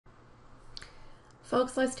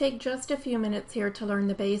Folks, let's take just a few minutes here to learn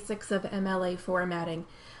the basics of MLA formatting.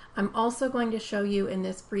 I'm also going to show you in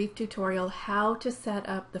this brief tutorial how to set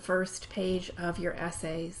up the first page of your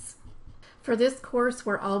essays. For this course,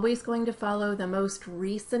 we're always going to follow the most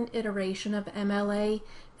recent iteration of MLA.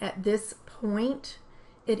 At this point,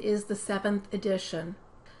 it is the 7th edition.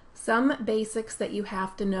 Some basics that you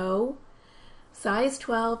have to know: size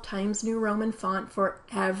 12 Times New Roman font for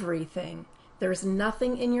everything. There's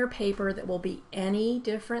nothing in your paper that will be any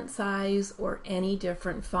different size or any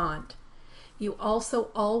different font. You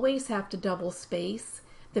also always have to double space.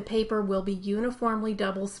 The paper will be uniformly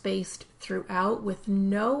double spaced throughout with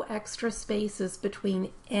no extra spaces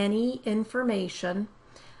between any information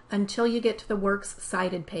until you get to the Works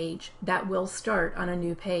Cited page. That will start on a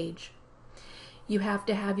new page. You have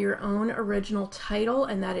to have your own original title,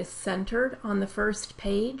 and that is centered on the first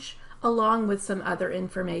page, along with some other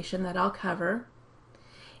information that I'll cover.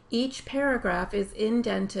 Each paragraph is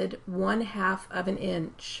indented 1/2 of an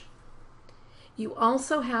inch. You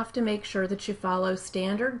also have to make sure that you follow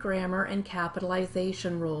standard grammar and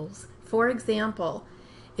capitalization rules. For example,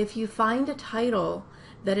 if you find a title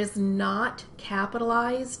that is not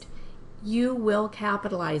capitalized, you will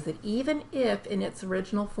capitalize it, even if in its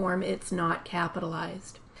original form it's not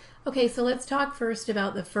capitalized. Okay, so let's talk first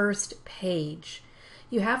about the first page.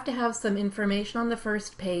 You have to have some information on the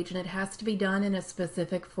first page, and it has to be done in a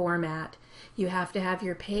specific format. You have to have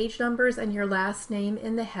your page numbers and your last name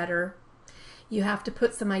in the header. You have to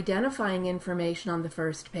put some identifying information on the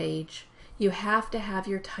first page. You have to have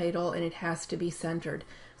your title, and it has to be centered.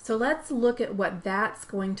 So let's look at what that's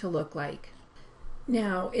going to look like.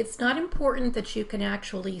 Now, it's not important that you can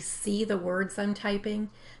actually see the words I'm typing,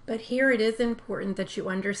 but here it is important that you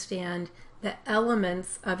understand the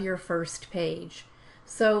elements of your first page.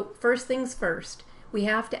 So first things first, we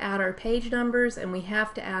have to add our page numbers and we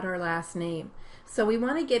have to add our last name. So we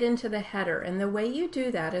want to get into the header, and the way you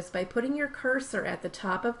do that is by putting your cursor at the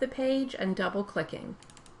top of the page and double clicking.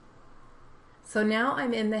 So now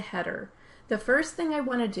I'm in the header. The first thing I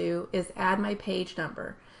want to do is add my page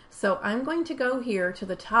number. So I'm going to go here to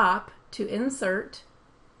the top to insert.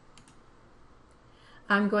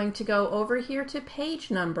 I'm going to go over here to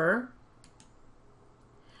page number.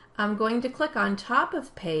 I'm going to click on top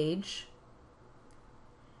of page,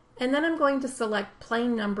 and then I'm going to select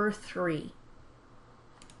plain number 3.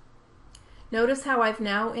 Notice how I've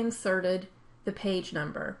now inserted the page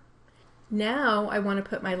number. Now I want to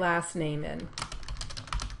put my last name in.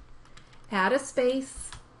 Add a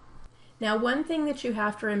space. Now, one thing that you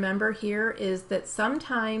have to remember here is that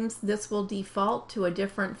sometimes this will default to a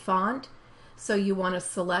different font, so you want to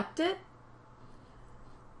select it,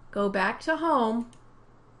 go back to home,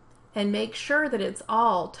 and make sure that it's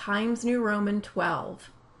all Times New Roman 12.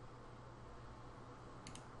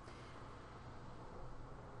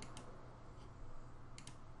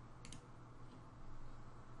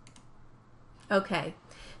 Okay,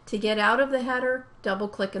 to get out of the header, double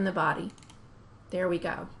click in the body. There we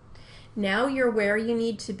go. Now you're where you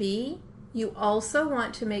need to be. You also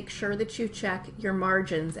want to make sure that you check your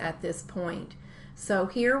margins at this point. So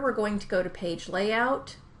here we're going to go to page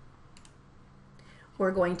layout.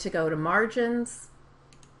 We're going to go to margins.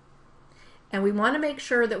 And we want to make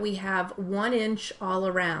sure that we have 1 inch all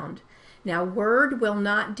around. Now, Word will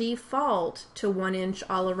not default to 1 inch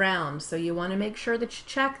all around, so you want to make sure that you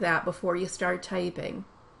check that before you start typing.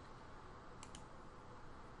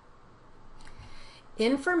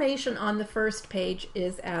 Information on the first page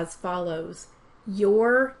is as follows.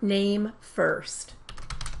 Your name first.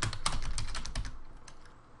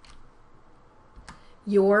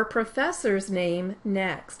 Your professor's name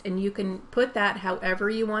next, and you can put that however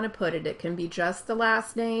you want to put it. It can be just the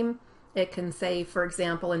last name. It can say, for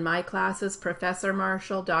example, in my classes, Professor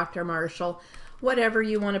Marshall, Dr. Marshall, whatever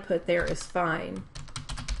you want to put there is fine.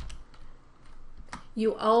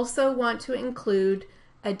 You also want to include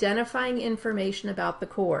identifying information about the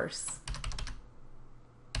course.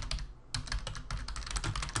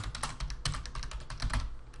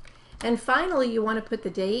 And finally, you want to put the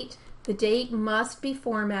date. The date must be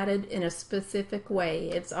formatted in a specific way.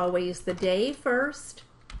 It's always the day first,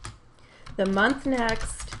 the month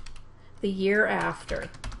next, the year after.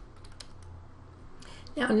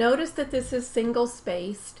 Now notice that this is single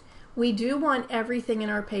spaced. We do want everything in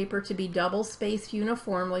our paper to be double spaced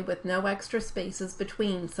uniformly with no extra spaces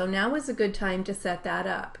between, so now is a good time to set that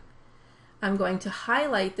up. I'm going to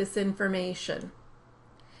highlight this information.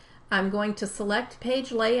 I'm going to select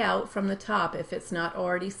page layout from the top if it's not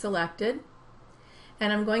already selected,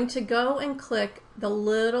 and I'm going to go and click the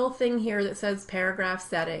little thing here that says paragraph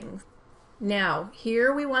settings. Now,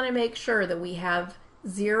 here we want to make sure that we have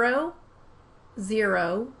 0,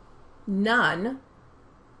 0, none,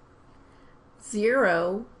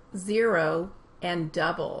 0, 0, and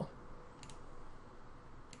double.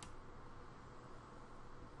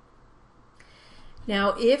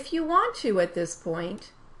 Now, if you want to at this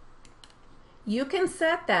point, you can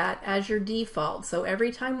set that as your default. So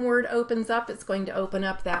every time Word opens up, it's going to open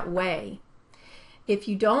up that way. If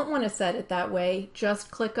you don't want to set it that way,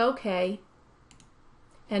 just click OK.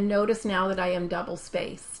 And notice now that I am double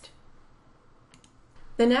spaced.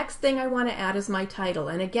 The next thing I want to add is my title.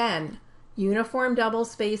 And again, uniform double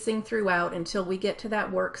spacing throughout until we get to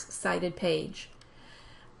that Works Cited page.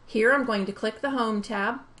 Here I'm going to click the Home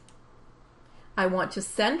tab. I want to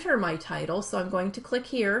center my title, so I'm going to click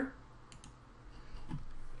here.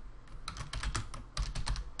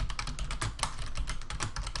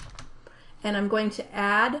 And I'm going to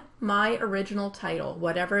add my original title,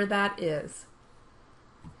 whatever that is.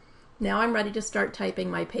 Now I'm ready to start typing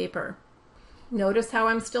my paper. Notice how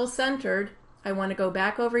I'm still centered. I want to go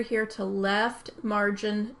back over here to left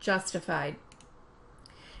margin justified.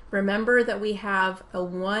 Remember that we have a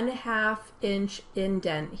 1/2 inch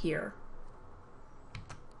indent here.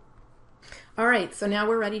 All right, so now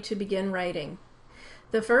we're ready to begin writing.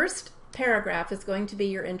 The first paragraph is going to be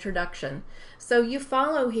your introduction. So you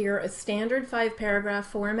follow here a standard 5-paragraph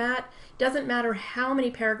format. Doesn't matter how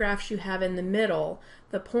many paragraphs you have in the middle.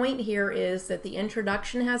 The point here is that the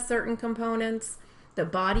introduction has certain components, the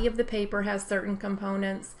body of the paper has certain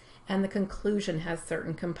components, and the conclusion has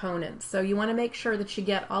certain components. So you want to make sure that you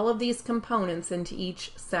get all of these components into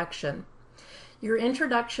each section. Your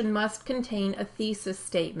introduction must contain a thesis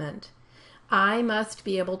statement. I must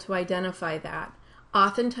be able to identify that.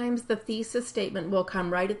 Oftentimes the thesis statement will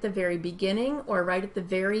come right at the very beginning or right at the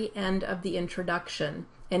very end of the introduction,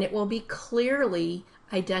 and it will be clearly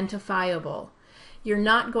identifiable. You're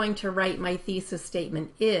not going to write "my thesis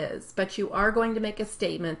statement is," but you are going to make a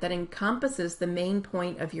statement that encompasses the main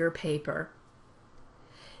point of your paper.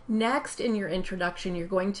 Next, in your introduction, you're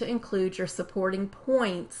going to include your supporting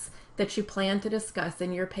points that you plan to discuss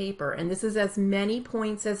in your paper, and this is as many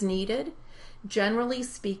points as needed. Generally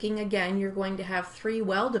speaking, again, you're going to have 3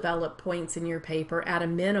 well-developed points in your paper at a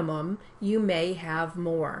minimum. You may have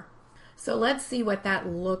more. So let's see what that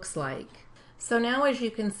looks like. So now, as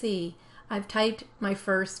you can see, I've typed my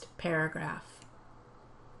first paragraph.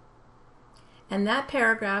 And that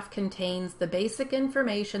paragraph contains the basic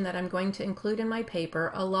information that I'm going to include in my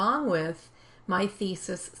paper along with my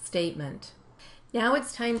thesis statement. Now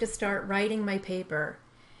it's time to start writing my paper.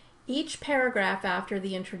 Each paragraph after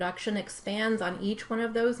the introduction expands on each one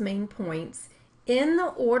of those main points in the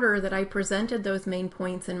order that I presented those main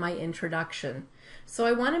points in my introduction. So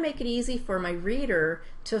I want to make it easy for my reader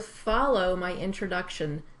to follow my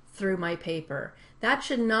introduction through my paper. That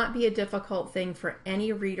should not be a difficult thing for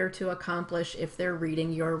any reader to accomplish if they're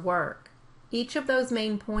reading your work. Each of those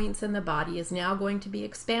main points in the body is now going to be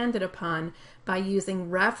expanded upon by using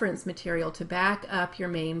reference material to back up your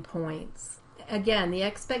main points. Again, the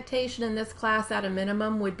expectation in this class at a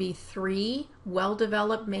minimum would be 3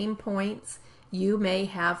 well-developed main points. You may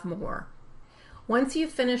have more. Once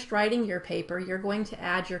you've finished writing your paper, you're going to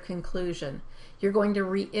add your conclusion. You're going to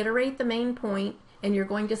reiterate the main point, and you're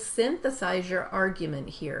going to synthesize your argument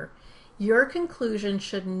here. Your conclusion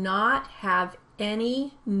should not have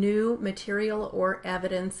any new material or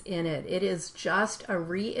evidence in it. It is just a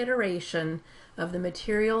reiteration of the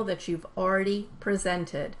material that you've already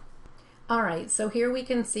presented. All right, so here we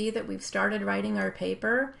can see that we've started writing our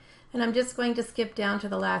paper, and I'm just going to skip down to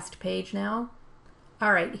the last page now.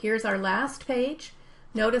 All right, here's our last page.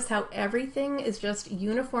 Notice how everything is just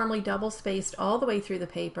uniformly double spaced all the way through the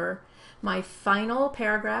paper. My final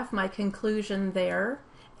paragraph, my conclusion there,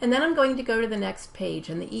 and then I'm going to go to the next page.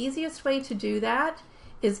 And the easiest way to do that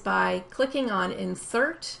is by clicking on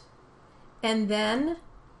Insert and then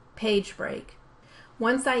Page Break.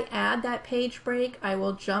 Once I add that page break, I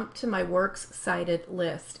will jump to my Works Cited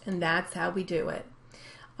list, and that's how we do it.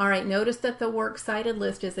 All right, notice that the Works Cited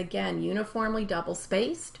list is again uniformly double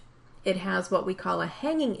spaced. It has what we call a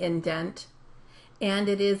hanging indent, and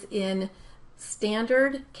it is in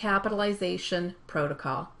standard capitalization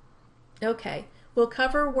protocol. Okay, we'll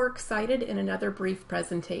cover Works Cited in another brief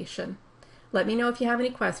presentation. Let me know if you have any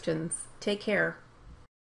questions. Take care.